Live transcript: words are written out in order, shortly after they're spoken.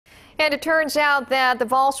And it turns out that the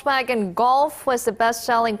Volkswagen Golf was the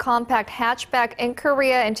best-selling compact hatchback in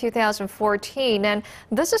Korea in 2014. And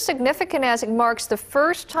this is significant as it marks the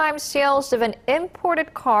first time sales of an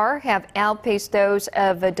imported car have outpaced those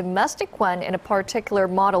of a domestic one in a particular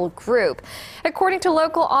model group. According to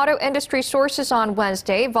local auto industry sources on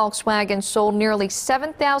Wednesday, Volkswagen sold nearly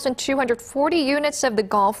 7,240 units of the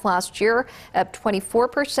Golf last year, up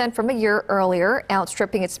 24% from a year earlier,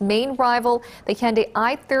 outstripping its main rival, the Hyundai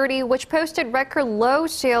i30, which posted record low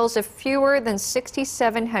sales of fewer than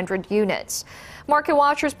 6,700 units. Market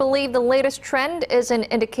watchers believe the latest trend is an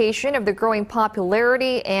indication of the growing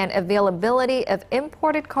popularity and availability of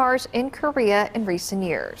imported cars in Korea in recent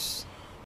years.